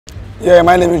Yeah,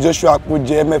 my name is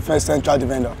Akpudje of MFM Central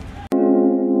Defender.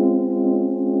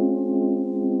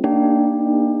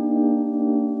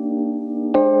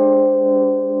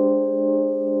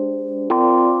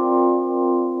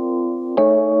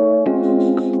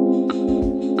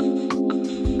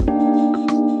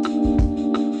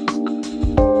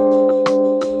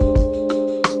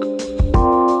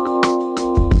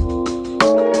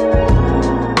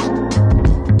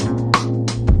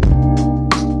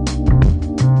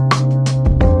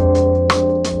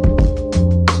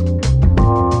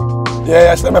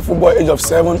 Yeah, I started my football at the age of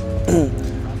 7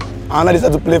 and I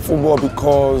decided to play football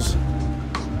because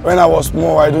when I was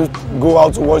small, I do go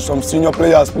out to watch some senior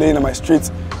players playing in my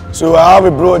street. So I have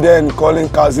a bro then calling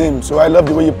Kazim, so I love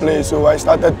the way he plays. So I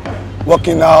started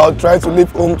working out, trying to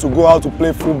leave home to go out to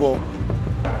play football.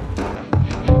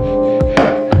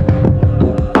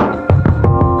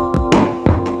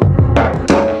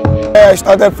 I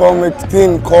started from a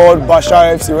team called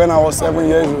Akpudje FC when I was 7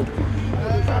 years old.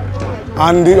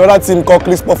 And the other team called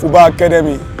Akpudje Football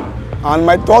Academy. And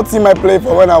my third team I played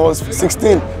for when I was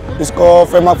 16 is called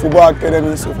Football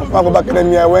Academy. So from Football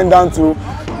Academy I went down to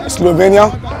Slovenia.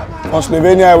 From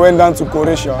Slovenia I went down to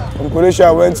Croatia. From Croatia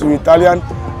I went to Italian.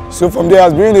 So from there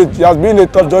it has been a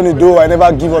tough journey, though I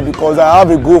never give up because I have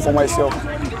a goal for myself.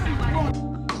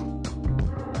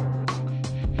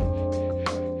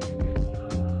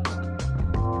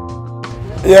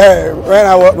 Yeah, when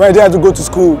I had to go to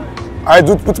school, I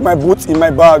do put my boots in my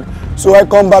bag. So I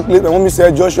come back late. My mommy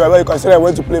said, Joshua, well, you can say I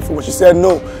went to play football. She said,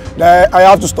 no, that I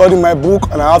have to study my book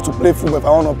and I have to play football if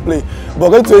I want to play. But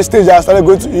getting to a stage, I started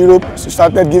going to Europe. She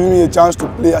started giving me a chance to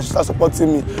play and she started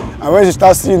supporting me. And when she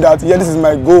started seeing that, yeah, this is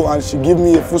my goal, and she gave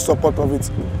me a full support of it.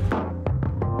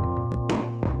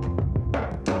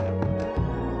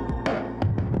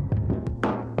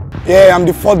 Yeah, I'm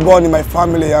the fourth born in my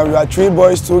family and we are 3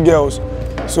 boys, 2 girls.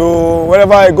 So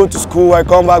whenever I go to school, I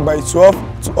come back by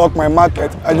 12 to hawk my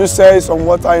market. I just sell some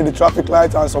water in the traffic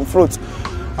light and some fruits.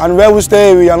 And where we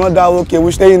stay, we are not that okay.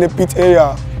 We stay in the pit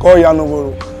area called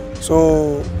Yanogoro.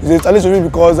 So it's a challenge for me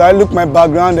because I look my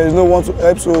background, there is no one to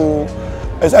help. So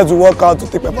I decided to work out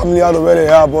to take my family out of where they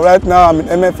are. But right now I'm in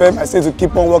MFM, I say to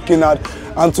keep on working hard.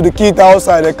 And to the kids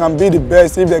outside, they can be the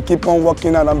best if they keep on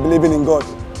working hard and believing in God.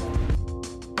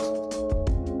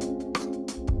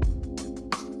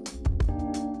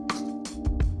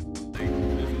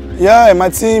 Yeah, my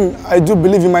team, I do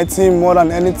believe in my team more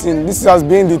than anything. This has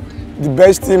been the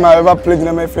best team I ever played in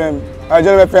MFM. I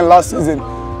joined MFM last season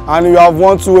and we have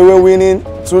won 2 away winning,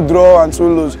 2 draw and 2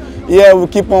 lose. Yeah, we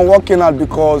keep on working hard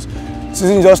because the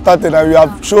season just started and we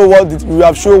have shown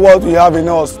what we have in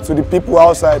us to the people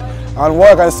outside. And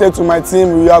what I can say to my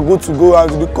team, we are good to go,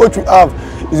 and to the coach we have,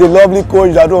 he's a lovely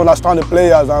coach that don't understand the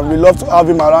players and we love to have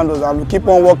him around us and we keep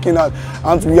on working hard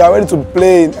and we are ready to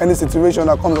play in any situation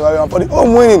that comes our way. And for the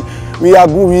home winning, we are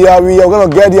good, we are going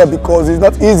to get here because it's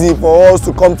not easy for us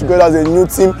to come together as a new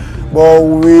team, but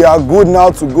we are good now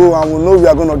to go and we know we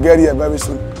are going to get here very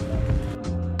soon.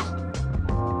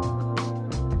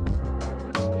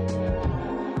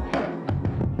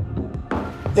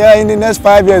 Yeah, in the next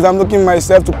 5 years, I'm looking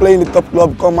myself to play in the top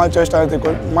club called Manchester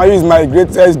United. Man U is my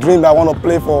greatest dream that I want to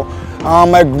play for.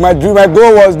 My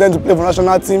goal was then to play for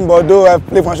national team, but though I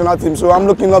play for national team, so I'm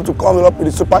looking up to come up with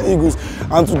the Super Eagles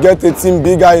and to get a team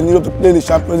bigger in Europe to play in the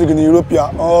Champions League in Europe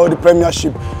or the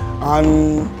Premiership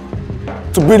and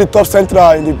to be the top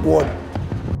central in the world.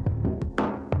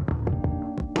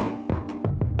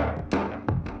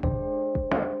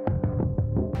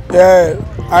 Yeah,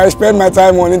 I spend my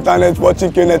time on internet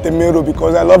watching Kenneth Emero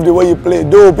because I love the way he plays.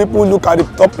 Though people look at the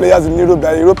top players in Europe,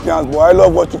 they're Europeans, but I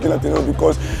love watching Kenneth Emero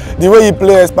because the way he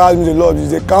plays inspires me a lot.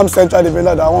 He's a calm central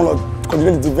defender that I want to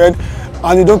continue to defend,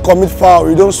 and he don't commit foul,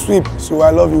 he don't sweep, so I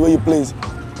love the way he plays.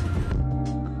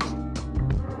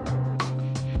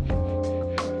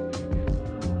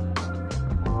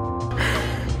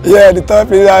 Yeah, the third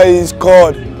player is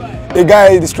called the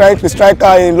guy, the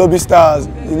striker in Lobby Stars.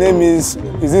 His name is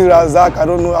Razak? I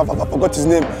don't know, I forgot his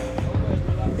name.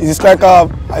 He's a striker,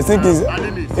 I think his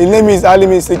name is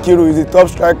Alimi Sekiru. He's a top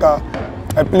striker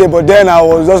I play, but then I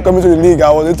was just coming to the league.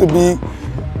 I was a little big,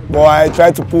 but I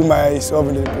tried to pull myself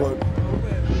into the ball.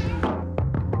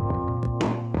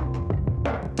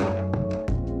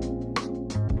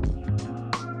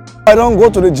 I don't go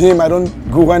to the gym, I don't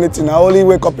go anything. I only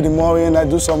wake up in the morning, I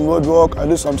do some road work, I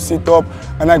do some sit-up,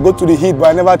 and I go to the heat, but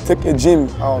I never take a gym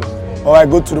out, or I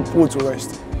go to the pool to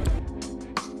rest.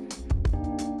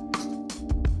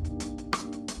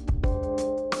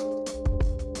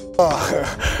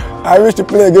 I wish to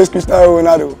play against Cristiano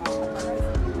Ronaldo.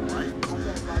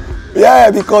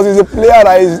 Yeah, because he's a player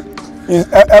that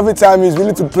every time he's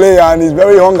willing to play and he's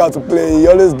very hungry to play. He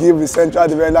always gives the central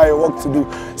defender a work to do.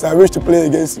 So I wish to play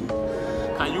against him.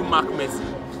 Can you mark Messi?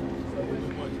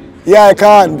 Yeah, I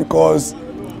can because.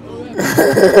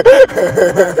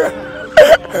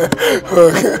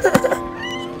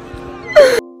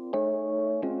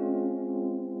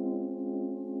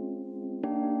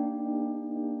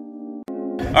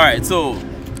 All right, so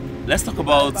let's talk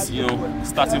about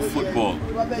starting football.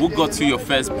 Who got you your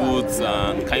first boots?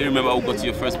 And can you remember who got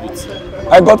you your first boots?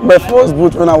 I got my first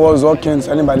boot when I was walking,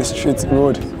 standing by the street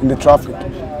road in the traffic.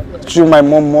 Through my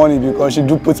mom money because she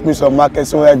do put me some market,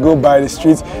 so I go by the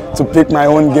street to pick my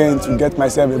own gain to get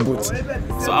myself a boot.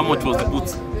 So how much was the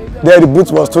boot? There the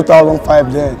boot was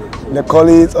 2005 then. They call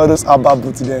it all those ABBA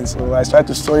boots then. So I try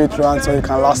to sew it around so it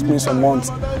can last me some months.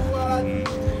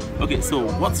 Okay, so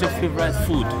what's your favorite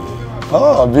food?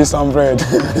 Oh, beans and bread.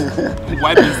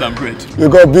 Why beans and bread?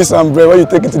 Because beans and bread, when you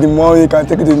take it to the morning, you can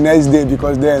take it the next day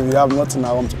because then you have nothing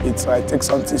around to eat. So I take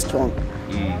something strong.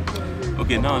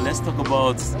 Okay, now let's talk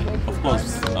about, of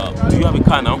course, do you have a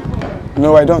car now?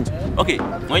 No, I don't. Okay,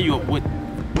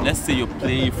 let's say you're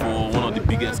playing for one of the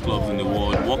biggest clubs in the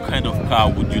world, what kind of car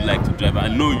would you like to drive? I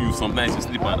know you, sometimes you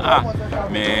sleep and,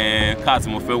 man,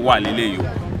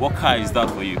 what car is that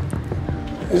for you?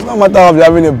 It's not a matter of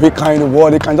having a big car in the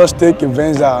world, you can just take a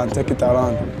Venza and take it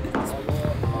around.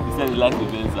 You said you like the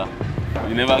Venza.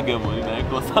 You never get money, now it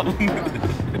costs something.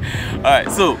 Alright,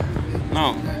 so,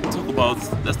 now,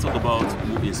 let's talk about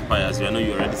who inspires you. I know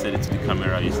you already said it to the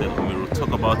camera, you said Omero.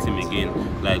 Talk about him again,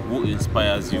 like who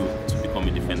inspires you to become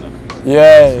a defender?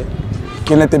 Yeah,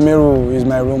 Kenneth Omero is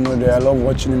my role model. I love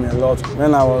watching him a lot.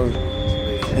 When I was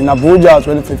in Akpudje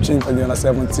 2015 for the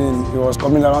under-17, he was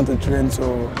coming around to train,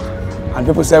 and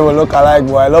people say we look alike,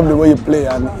 but I love the way you play,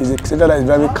 and he's a center that is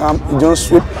very calm. He don't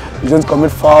sweep, he don't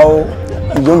commit foul,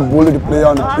 he don't bully the player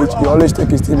on the pitch. He always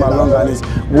takes his team along and he's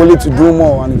willing to do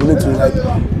more and he's willing to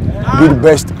be the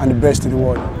best and the best in the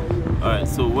world. Alright,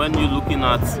 so when you're looking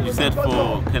at, you said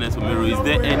for Kenneth Omero, is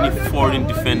there any foreign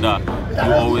defender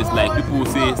you always like? People will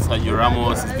say Sergio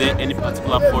Ramos. Is there any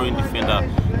particular foreign defender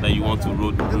that you want to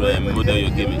model your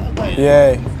game in?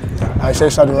 Yeah, I say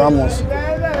Sergio Ramos.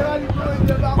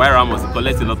 Why Ramos? He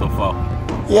collects a lot of foul.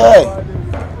 Yeah,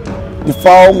 the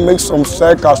foul makes some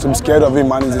strikers to be scared of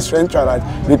him, and he's a strength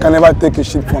that they can never take a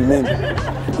shit from him.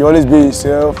 He always be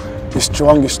himself, he's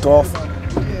strong, he's tough.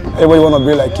 Everybody want to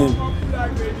be like him.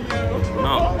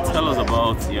 Now, tell us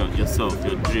about yourself,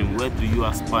 your dream. Where do you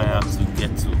aspire to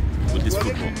get to with this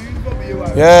football?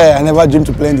 Yeah, I never dreamed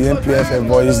to play in the MPFF,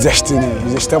 but it's destiny.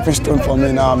 It's a stepping stone for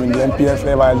me now. I'm in the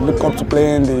MPFF. I look up to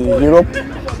playing the Europe,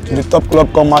 to the top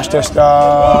club called Manchester,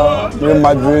 Real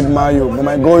Madrid, Man U. But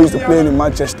my goal is to play in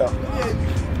Manchester.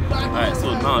 Alright,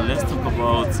 so now let's talk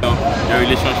about your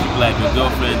relationship, like your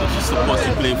girlfriend. Does she support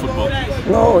you playing football?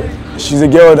 No, she's a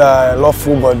girl that I love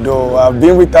football though. I've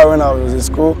been with her when I was in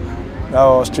school. That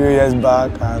was 3 years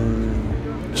back,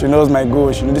 and she knows my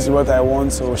goal. She knows this is what I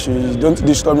want, so she don't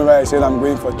disturb me when I said I'm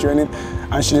going for training,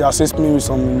 and she assists me with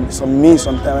some me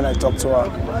sometimes when I talk to her.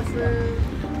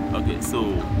 Okay, so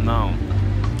now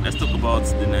let's talk about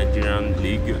the Nigerian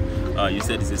league. You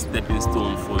said it's a stepping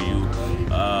stone for you.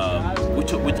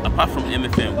 Which apart from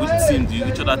MFM,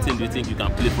 which other team do you think you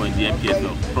can play for in the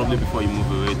MPFL? Probably before you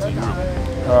move away to Europe.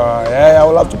 Yeah, I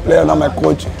will have to play under my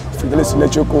coach, Fidelis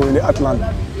Lechoko in the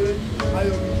Atlanta.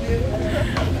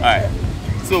 Alright,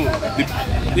 so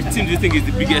which team do you think is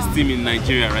the biggest team in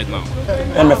Nigeria right now?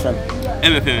 MFM.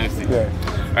 MFM FC? Yeah.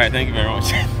 Alright, thank you very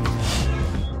much.